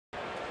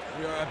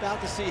We are about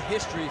to see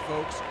history,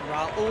 folks.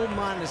 Raul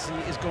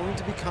Mondesi is going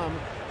to become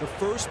the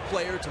first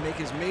player to make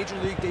his Major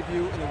League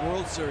debut in the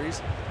World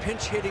Series.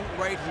 Pinch hitting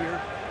right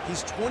here.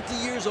 He's 20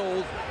 years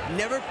old,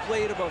 never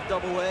played above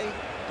Double-A.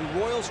 The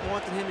Royals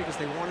wanted him because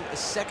they wanted a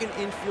second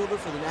infielder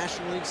for the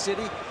National League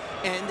City,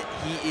 and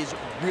he is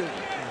really,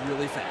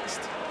 really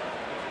fast.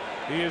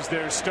 He is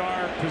their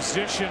star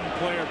position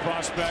player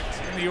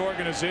prospect in the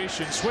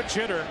organization. Switch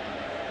hitter.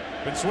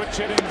 Been switch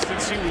hitting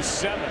since he was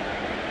 7.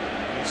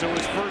 And so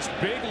his first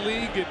big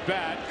league at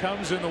bat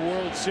comes in the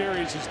World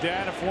Series. His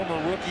dad, a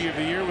former Rookie of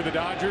the Year with the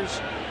Dodgers,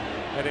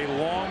 had a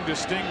long,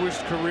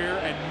 distinguished career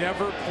and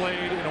never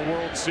played in a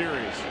World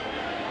Series.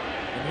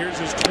 And here's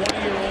his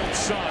 20-year-old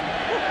son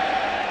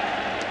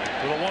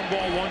with a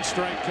 1-ball,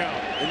 1-strike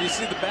count. And you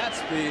see the bat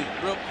speed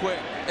real quick.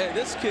 Hey,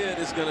 this kid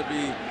is going to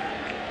be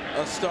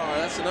a star.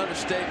 That's an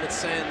understatement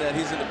saying that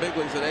he's in the big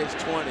leagues at age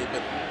 20,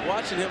 but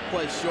watching him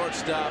play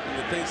shortstop and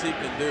the things he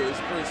can do is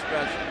pretty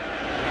special.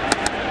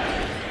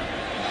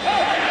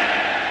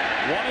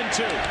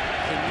 1-2.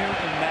 Can you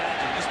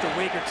imagine, just a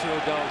week or two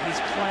ago, he's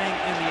playing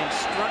in the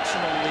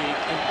instructional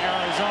league in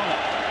Arizona.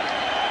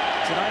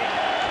 Tonight,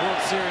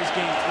 World Series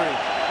Game 3.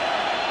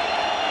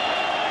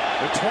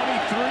 The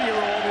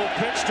 23-year-old will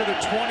pitch to the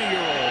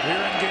 20-year-old here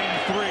in Game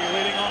 3,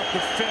 leading off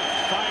the 5th.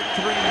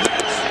 5-3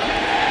 Mets.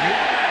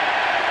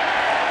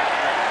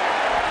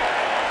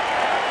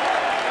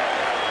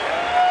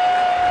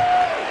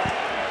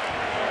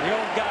 The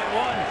old guy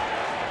won.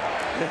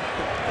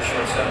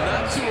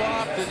 Not too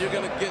often you're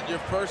going to get your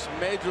first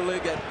major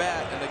league at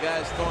bat and the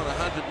guy's throwing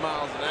 100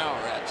 miles an hour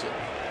at you.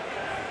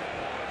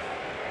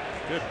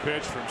 Good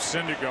pitch from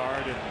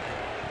Syndergaard, and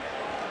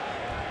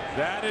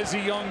that is a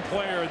young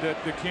player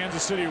that the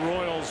Kansas City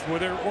Royals, where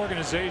their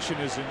organization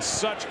is in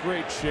such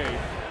great shape.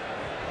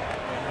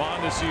 And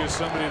Mondesi is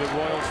somebody that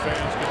Royals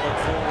fans can look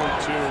forward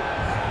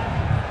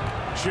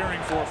to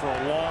cheering for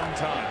a long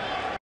time.